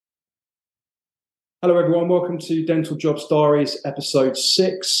Hello, everyone. Welcome to Dental Jobs Diaries, episode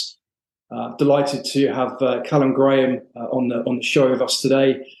 6. Delighted to have Callum Graham on the show with us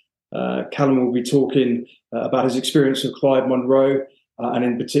today. Callum will be talking about his experience with Clyde Munro and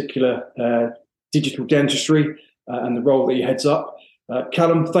in particular digital dentistry and the role that he heads up.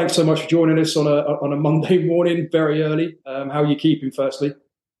 Callum, thanks so much for joining us on a Monday morning, very early. How are you keeping, firstly?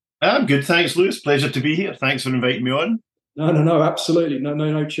 I'm good, thanks, Lewis. Pleasure to be here. Thanks for inviting me on. No, absolutely.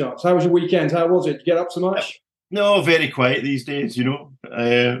 No chance. How was your weekend? How was it? Did you get up so much? No, very quiet these days,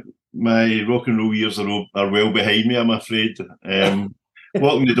 My rock and roll years are well behind me, I'm afraid.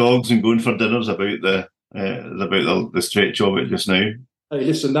 Walking the dogs and going for dinners about the stretch of it just now. Hey,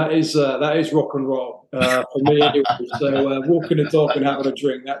 listen, that is rock and roll for me anyway. So walking the dog and having a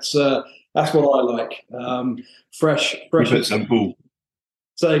drink, that's what I like. Fresh. Keep it simple.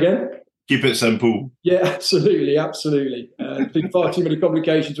 Say again? Keep it simple. Yeah, absolutely. Been far too many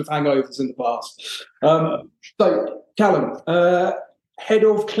complications with hangovers in the past. So, Callum, head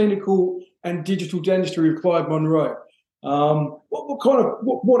of Clinical and Digital Dentistry with Clyde Munro.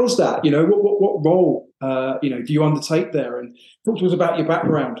 What is that? What role do you undertake there? And talk to us about your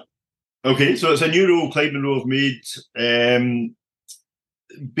background. Okay, so it's a new role Clyde Munro have made.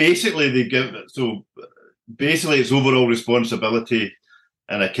 Basically it's overall responsibility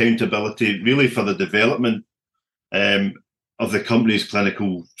and accountability really for the development of the company's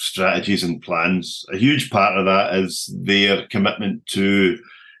clinical strategies and plans. A huge part of that is their commitment to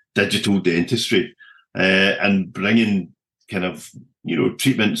digital dentistry and bringing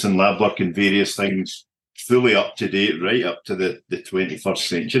treatments and lab work and various things fully up to date, right up to the 21st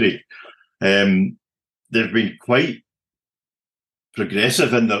century. They've been quite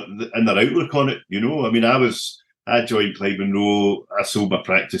progressive in their outlook on it. I joined Clyde Munro. I sold my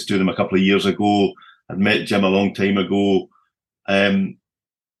practice to them a couple of years ago. I'd met Jim a long time ago.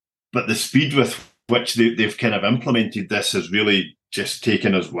 But the speed with which they've kind of implemented this has really just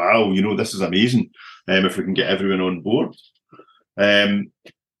taken us, wow, this is amazing if we can get everyone on board. The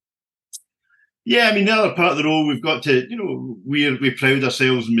other part of the role, we've got to, we pride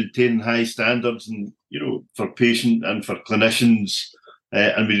ourselves in maintaining high standards and, for patient and for clinicians.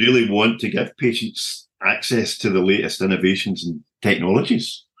 And we really want to give patients access to the latest innovations and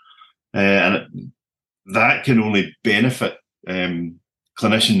technologies. And that can only benefit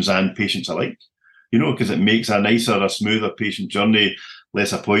clinicians and patients alike, because it makes a smoother patient journey,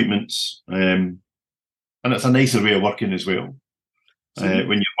 less appointments, and it's a nicer way of working as well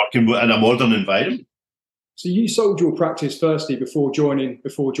when you're working in a modern environment. So you sold your practice firstly before joining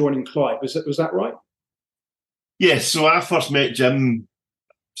Clyde. Was that right? Yes. So I first met Jim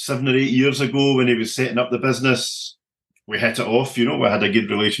 7 or 8 years ago when he was setting up the business. We hit it off, we had a good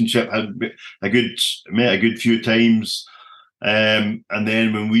relationship, met a good few times. And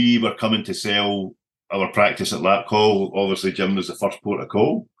then when we were coming to sell our practice at Lap Call, obviously Jim was the first port of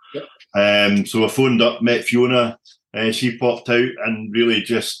call. Yep. So I phoned up, met Fiona, she popped out, and really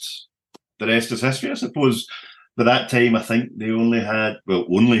just the rest is history, I suppose. By that time, I think they only had, I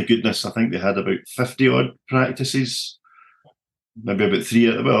think they had about 50 odd practices. Maybe about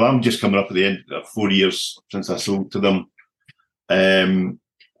 3. Well, I'm just coming up at the end of 4 years since I sold to them. And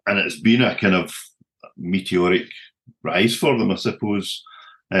it's been a kind of meteoric rise for them, I suppose.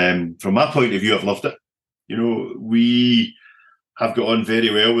 From my point of view, I've loved it. We have got on very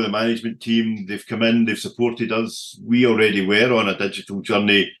well with the management team. They've come in, they've supported us. We already were on a digital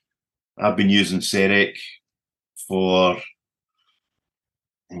journey. I've been using Serec for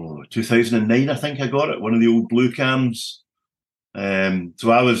 2009, I think I got it, one of the old blue cams.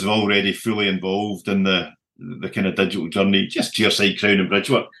 So I was already fully involved in the kind of digital journey, just chairside, crown and bridge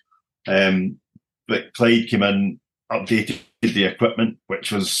work. But Clyde came in, updated the equipment,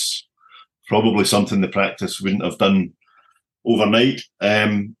 which was probably something the practice wouldn't have done overnight.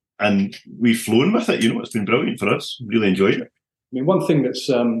 And we've flown with it. It's been brilliant for us. Really enjoyed it. I mean, one thing that's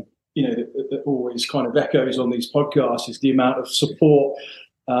that always kind of echoes on these podcasts is the amount of support,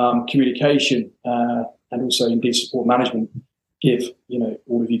 communication, and also indeed support management give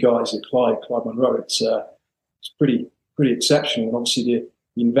all of you guys at Clyde Munro. It's pretty exceptional, and obviously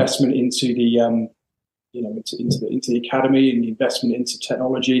the investment into the into the academy and the investment into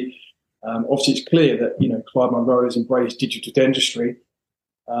technology. Obviously, it's clear that Clyde Munro has embraced digital dentistry.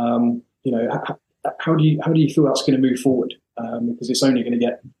 How do you feel that's going to move forward? Because it's only going to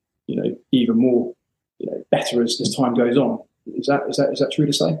get even more better as time goes on. Is that true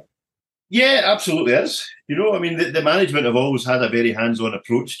to say? Yeah, absolutely is. The management have always had a very hands-on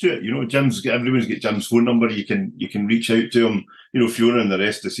approach to it. Everyone's got Jim's phone number. You can reach out to him. Fiona and the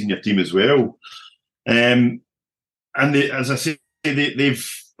rest of the senior team as well. And as I say,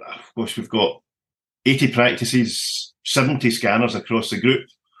 we've got 80 practices, 70 scanners across the group.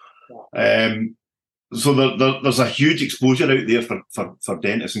 So there's a huge exposure out there for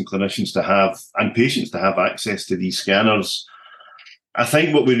dentists and clinicians to have, and patients to have access to these scanners. I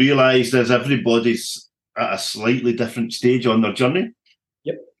think what we realised is everybody's at a slightly different stage on their journey.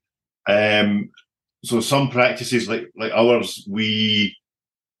 Yep. So some practices like ours, we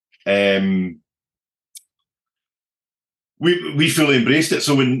fully embraced it.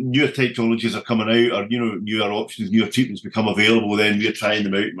 So when newer technologies are coming out, or newer options, newer treatments become available, then we're trying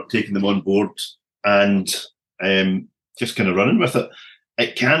them out and we're taking them on board and just kind of running with it.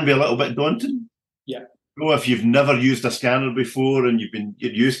 It can be a little bit daunting. Yeah. If you've never used a scanner before and you're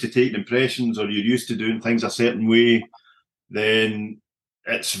used to taking impressions, or you're used to doing things a certain way, then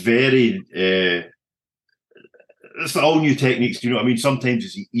it's very it's all new techniques. You know what I mean? Sometimes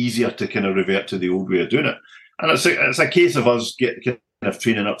it's easier to kind of revert to the old way of doing it. And it's a case of us kind of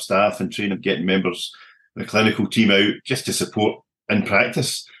training up staff and getting members of the clinical team out just to support in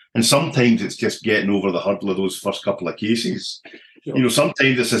practice. And sometimes it's just getting over the hurdle of those first couple of cases. Sure.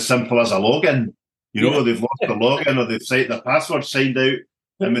 Sometimes it's as simple as a login. They've lost their login, or they've set their password signed out.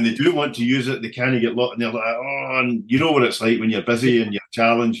 And when they do want to use it, they can't get locked. And they're like, and you know what it's like when you're busy and you're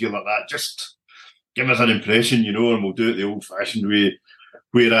challenged, you're like that. Just give us an impression, and we'll do it the old-fashioned way.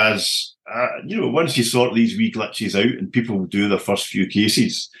 Whereas, once you sort these wee glitches out and people do their first few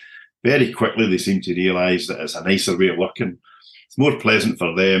cases, very quickly they seem to realise that it's a nicer way of working. It's more pleasant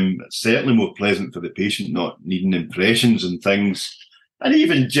for them. It's certainly more pleasant for the patient, not needing impressions and things. And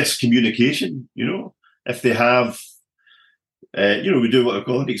even just communication, if they have, we do what we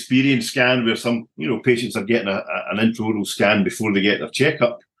call an experience scan, where some, patients are getting an intraoral scan before they get their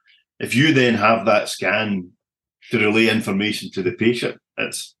checkup. If you then have that scan to relay information to the patient,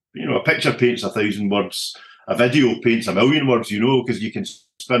 it's, a picture paints 1,000 words, a video paints 1,000,000 words, because you can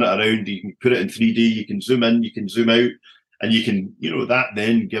spin it around, you can put it in 3D, you can zoom in, you can zoom out, and you can, that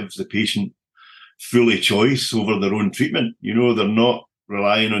then gives the patient fully choice over their own treatment. They're not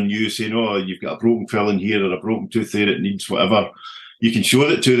relying on you saying, oh, you've got a broken filling here or a broken tooth there, it needs whatever. You can show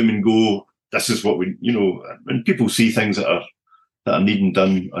it to them and go, this is what we, when people see things that are needing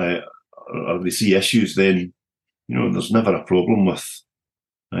done, or they see issues, then, there's never a problem with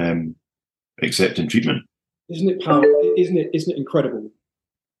accepting treatment. Isn't it powerful? Isn't it incredible?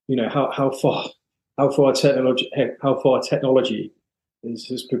 How far technology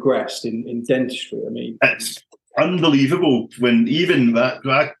has progressed in dentistry. I mean, it's unbelievable. When even that,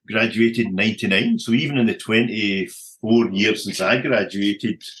 I graduated in '99, so even in the 24 years since I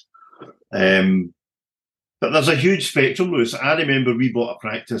graduated, but there's a huge spectrum, Lewis. I remember we bought a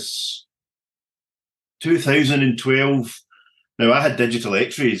practice 2012. Now, I had digital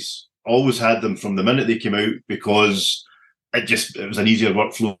x-rays, always had them from the minute they came out, because it was an easier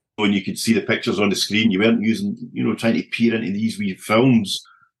workflow and you could see the pictures on the screen. You weren't using, trying to peer into these wee films.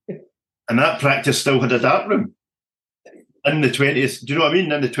 And that practice still had a dark room. In the 20th, do you know what I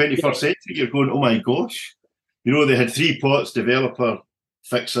mean? In the 21st century, you're going, oh my gosh. They had 3 pots, developer,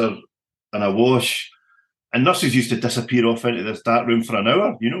 fixer, and a wash. And nurses used to disappear off into this dark room for an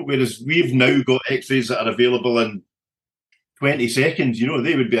hour, whereas we've now got x-rays that are available in 20 seconds,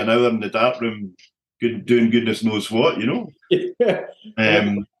 they would be an hour in the dark room doing goodness knows what, Yeah.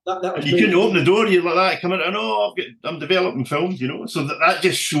 You couldn't open the door, you're like that, come in, and I'm developing films, So that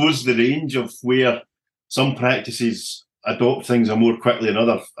just shows the range of where some practices adopt things more quickly and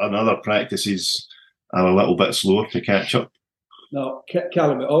other practices are a little bit slower to catch up. No,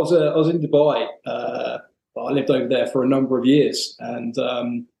 Callum, I was in Dubai. I lived over there for a number of years, and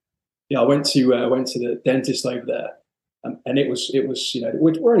I went to the dentist over there, and it was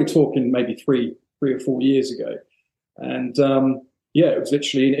we're only talking maybe three or 4 years ago, and it was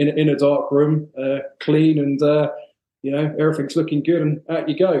literally in a dark room, clean, and everything's looking good, and out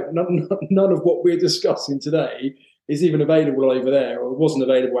you go. None of what we're discussing today is even available over there, or wasn't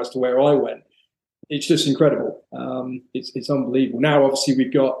available as to where I went. It's just incredible. It's unbelievable. Now, obviously,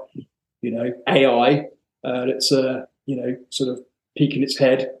 we've got AI that's sort of peeking its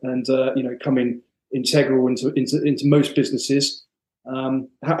head and coming integral into most businesses.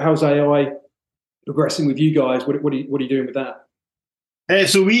 How's AI progressing with you guys? What are you doing with that?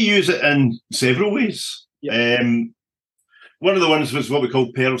 So we use it in several ways. Yeah. One of the ones was what we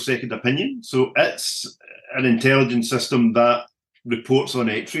call Pearl Second Opinion. So it's an intelligent system that reports on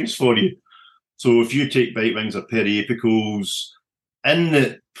x-rays for you. So if you take bite wings or periapicals,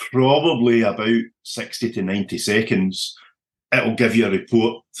 in probably about 60 to 90 seconds, it'll give you a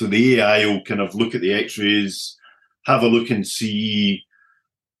report. So the AI will kind of look at the x-rays, have a look and see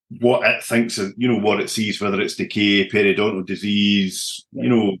what it thinks, what it sees, whether it's decay, periodontal disease,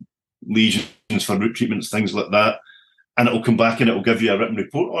 lesions for root treatments, things like that, and it'll come back and it'll give you a written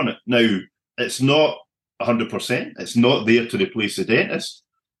report on it. Now, it's not 100%. It's not there to replace the dentist,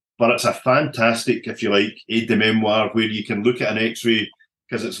 but it's a fantastic, if you like, aide de memoire where you can look at an X-ray,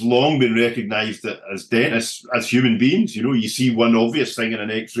 because it's long been recognised that as dentists, as human beings, you see one obvious thing in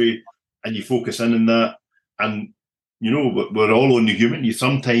an X-ray and you focus in on that, and we're all only human. You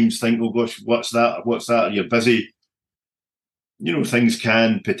sometimes think, oh gosh, what's that? Or you're busy. Things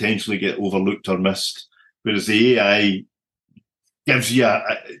can potentially get overlooked or missed. Whereas the AI gives you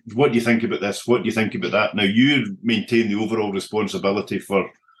what do you think about this? What do you think about that? Now, you maintain the overall responsibility for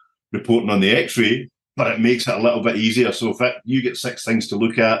reporting on the X-ray, but it makes it a little bit easier. So if you get 6 things to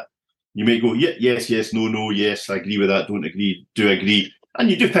look at, you might go, yeah, yes, no, yes, I agree with that, don't agree, do agree. And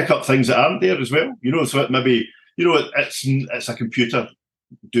you do pick up things that aren't there as well. So it maybe, it's a computer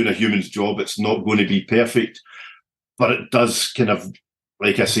doing a human's job. It's not going to be perfect, but it does kind of,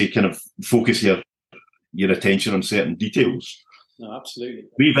 like I say, kind of focus your attention on certain details. No, absolutely.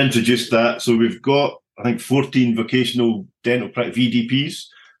 We've introduced that. So we've got, I think, 14 vocational dental VDPs,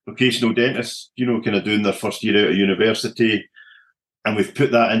 vocational dentists, kind of doing their first year out of university. And we've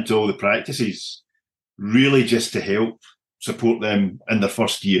put that into all the practices, really just to help support them in their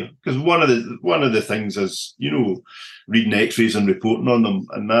first year. Because one of the things is, reading X-rays and reporting on them.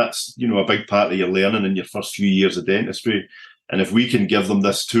 And that's, a big part of your learning in your first few years of dentistry. And if we can give them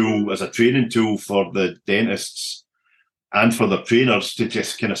this tool as a training tool for the dentists and for their trainers to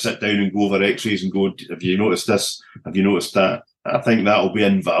just kind of sit down and go over X-rays and go, have you noticed this? Have you noticed that? I think that'll be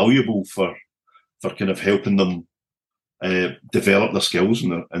invaluable for kind of helping them develop their skills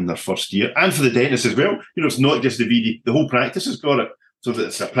in their first year. And for the dentist as well. It's not just the VD, the whole practice has got it. So that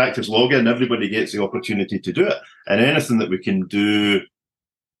it's a practice login, everybody gets the opportunity to do it. And anything that we can do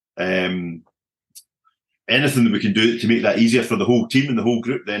to make that easier for the whole team and the whole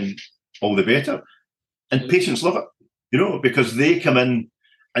group, then all the better. And patients love it, because they come in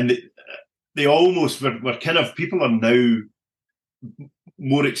and they almost, we're kind of, people are now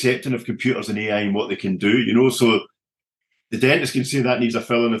more accepting of computers and AI and what they can do, so the dentist can say that needs a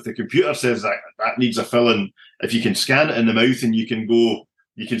fill-in. If the computer says that needs a fill-in, if you can scan it in the mouth and you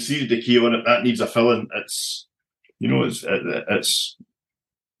can see the decay on it, that needs a fill-in. It's, it's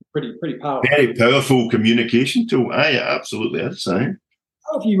pretty powerful. Very powerful communication tool. Aye, it absolutely is. Aye.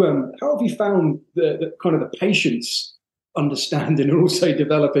 How have you found the kind of the patients understanding and also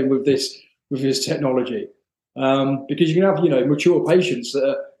developing with this technology? Because you can have mature patients that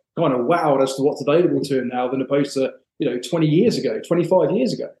are kind of wowed as to what's available to them now, than opposed to 20 years ago, 25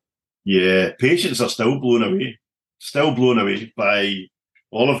 years ago. Yeah, patients are still blown away by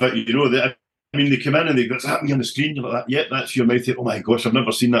all of it. They come in and they go, "Is that me on the screen?" You're like, "Yeah, that's your mouth." Oh my gosh, I've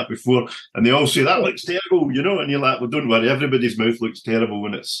never seen that before. And they all say, "That looks terrible," and you're like, "Well, don't worry, everybody's mouth looks terrible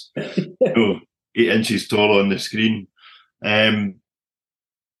when it's 8 inches tall on the screen." I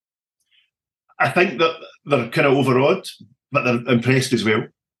think that they're kind of overawed, but they're impressed as well.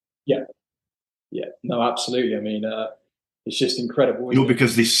 Yeah, no, absolutely. I mean, it's just incredible.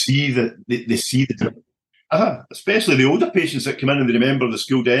 Because they see the especially the older patients that come in and they remember the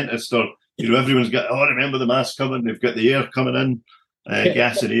school dentist, or everyone's got, remember the mask coming, they've got the air coming in,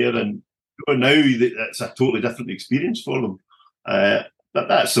 gas and air, and now it's a totally different experience for them. But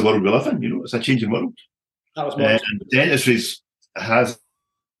that's the world we live in. It's a changing world. That was my dentistry has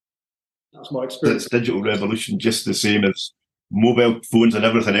that's my experience. It's digital revolution, just the same as mobile phones and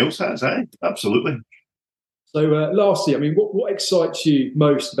everything else has. Absolutely. So lastly, I mean, what excites you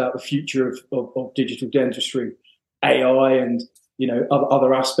most about the future of digital dentistry, AI, and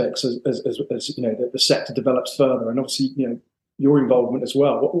other aspects as the sector develops further, and obviously your involvement as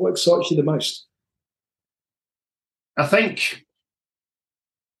well. What excites you the most? I think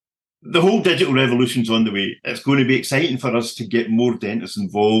the whole digital revolution's on the way. It's going to be exciting for us to get more dentists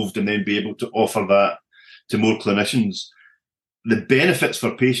involved and then be able to offer that to more clinicians. The benefits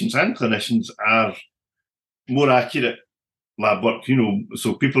for patients and clinicians are more accurate lab work,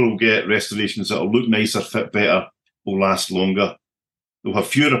 so people will get restorations that will look nicer, fit better, will last longer. They'll have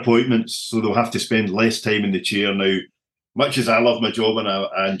fewer appointments, so they'll have to spend less time in the chair. Now, much as I love my job and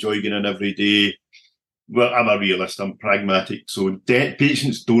I enjoy getting in every day, well, I'm a realist, I'm pragmatic. So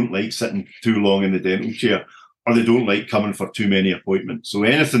patients don't like sitting too long in the dental chair, or they don't like coming for too many appointments. So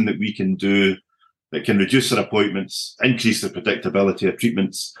anything that we can do that can reduce their appointments, increase the predictability of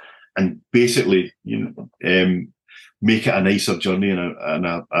treatments, and basically, make it a nicer journey and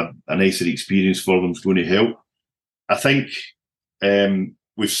a nicer experience for them is going to help. I think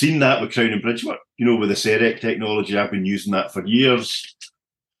we've seen that with Crown and Bridgework, with the CEREC technology. I've been using that for years,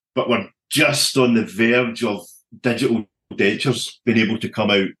 but we're just on the verge of digital dentures being able to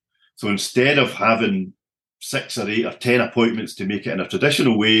come out. So instead of having 6 or 8 or 10 appointments to make it in a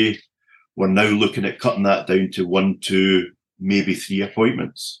traditional way, we're now looking at cutting that down to 1, 2, maybe 3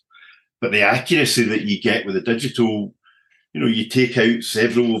 appointments. But the accuracy that you get with the digital, you take out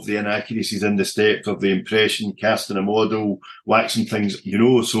several of the inaccuracies in the steps of the impression, casting a model, waxing things,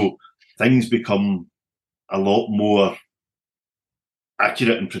 so things become a lot more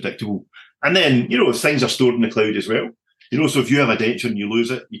accurate and predictable. And then, things are stored in the cloud as well. So if you have a denture and you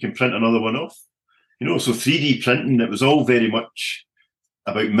lose it, you can print another one off. So 3D printing, it was all very much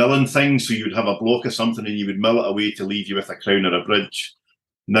about milling things. So you would have a block of something and you would mill it away to leave you with a crown or a bridge.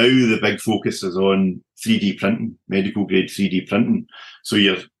 Now the big focus is on 3D printing, medical grade 3D printing. So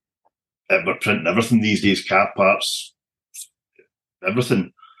we're printing everything these days, car parts,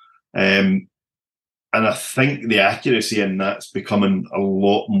 everything. And I think the accuracy in that's becoming a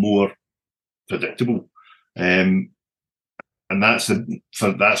lot more predictable. And that's going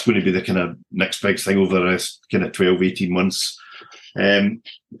to be the kind of next big thing over the rest kind of 12, 18 months.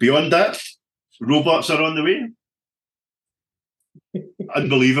 Beyond that, robots are on the way.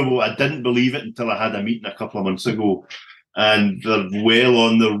 Unbelievable. I didn't believe it until I had a meeting a couple of months ago, and they're well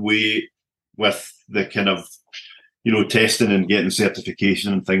on their way with the kind of, testing and getting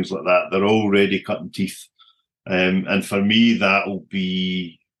certification and things like that. They're already cutting teeth. And for me, that'll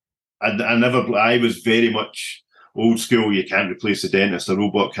be, I was very much old school. You can't replace a dentist. A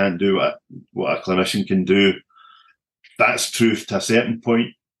robot can't do what a clinician can do. That's truth to a certain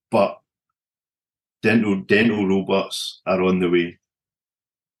point, but dental robots are on the way.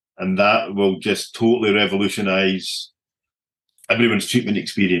 And that will just totally revolutionise everyone's treatment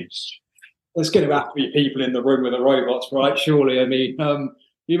experience. There's going to have to be people in the room with the robots, right? Surely. I mean,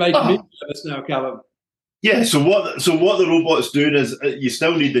 you make me nervous now, Callum. Yeah. So what the robot's doing is you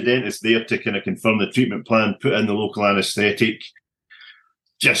still need the dentist there to kind of confirm the treatment plan, put in the local anaesthetic,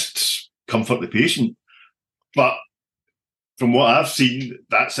 just comfort the patient. But from what I've seen,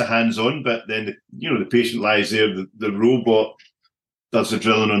 that's a hands-on bit. Then the patient lies there. The robot does the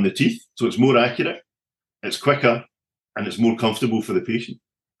drilling on the teeth, so it's more accurate, it's quicker, and it's more comfortable for the patient.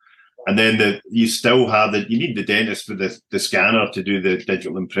 And then you still have you need the dentist with the scanner to do the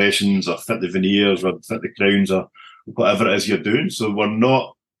digital impressions or fit the veneers or fit the crowns or whatever it is you're doing. So we're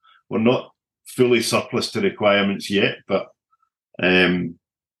not fully surplus to requirements yet, but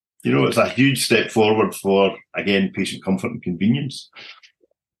it's a huge step forward for, again, patient comfort and convenience.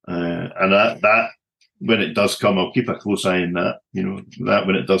 And that when it does come, I'll keep a close eye on that. That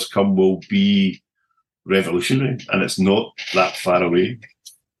when it does come will be revolutionary, and it's not that far away.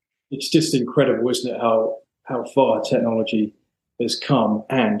 It's just incredible, isn't it, how far technology has come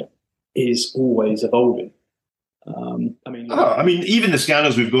and is always evolving. Even the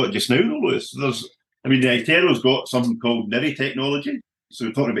scanners we've got just now, Lewis, the iTero's got something called NIRI technology. So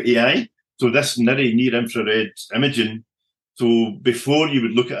we're talking about AI. So this NIRI, near-infrared imaging. So before you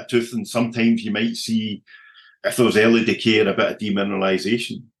would look at a tooth, and sometimes you might see if there was early decay or a bit of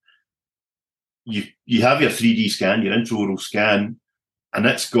demineralization. You have your 3D scan, your intraoral scan, and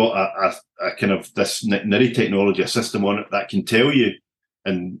it's got a kind of this NIRI technology, a system on it that can tell you,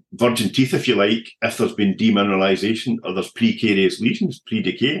 in virgin teeth, if you like, if there's been demineralization or there's precarious lesions,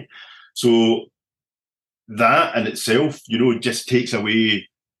 pre-decay. So that in itself, just takes away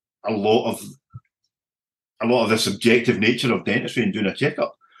a lot of the subjective nature of dentistry and doing a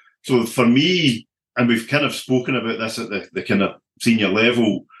checkup. So for me, and we've kind of spoken about this at the kind of senior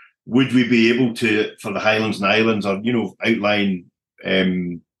level, would we be able to, for the Highlands and Islands, or outline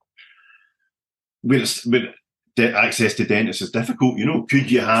where access to dentists is difficult?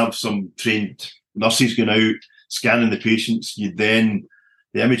 Could you have some trained nurses going out scanning the patients? The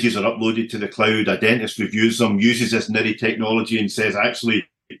images are uploaded to the cloud. A dentist reviews them, uses this NIRI technology, and says, actually,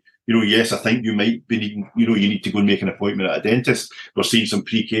 yes, I think you might be needing, you need to go and make an appointment at a dentist. We're seeing some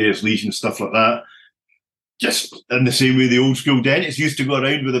precarious lesions, stuff like that. Just in the same way the old school dentists used to go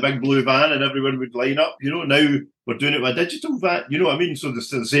around with a big blue van and everyone would line up. Now we're doing it with a digital van. You know what I mean? So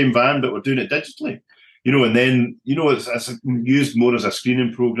it's the same van, but we're doing it digitally. And then, it's used more as a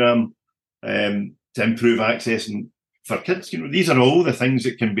screening program to improve access and for kids. These are all the things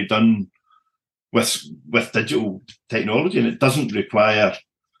that can be done with digital technology, and it doesn't require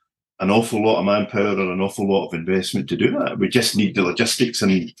an awful lot of manpower or an awful lot of investment to do that. We just need the logistics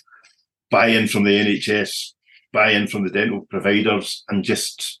and buy-in from the NHS, buy-in from the dental providers, and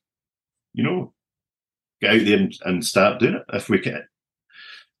just, get out there and start doing it if we can.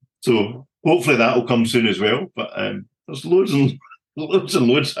 So hopefully that will come soon as well. But there's loads and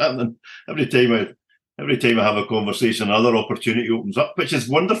loads happening every time I have a conversation. Another opportunity opens up, which is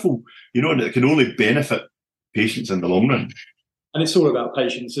wonderful, and it can only benefit patients in the long run. And it's all about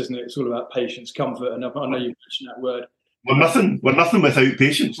patience, isn't it? It's all about patience, comfort, and I know you mentioned that word. We're nothing without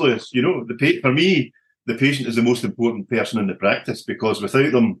patients, Lewis. You know, for me, the patient is the most important person in the practice, because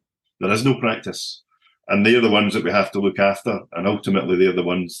without them, there is no practice. And they're the ones that we have to look after. And ultimately, they're the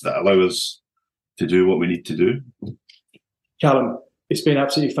ones that allow us to do what we need to do. Callum, it's been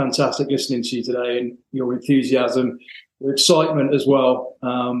absolutely fantastic listening to you today, and your enthusiasm, your excitement as well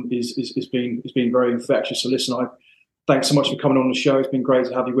is been very infectious. So listen, thanks so much for coming on the show. It's been great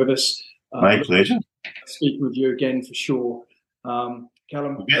to have you with us. My pleasure. Speaking with you again for sure.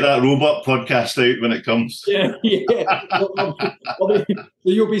 Callum, we'll get that robot podcast out when it comes. Yeah. So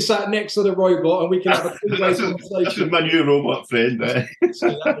you'll be sat next to the robot, and we can have a two-way conversation. This is my new robot friend. So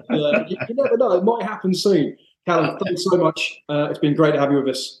you never know; it might happen soon. Callum, thanks so much. It's been great to have you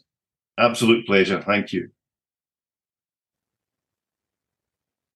with us. Absolute pleasure. Thank you.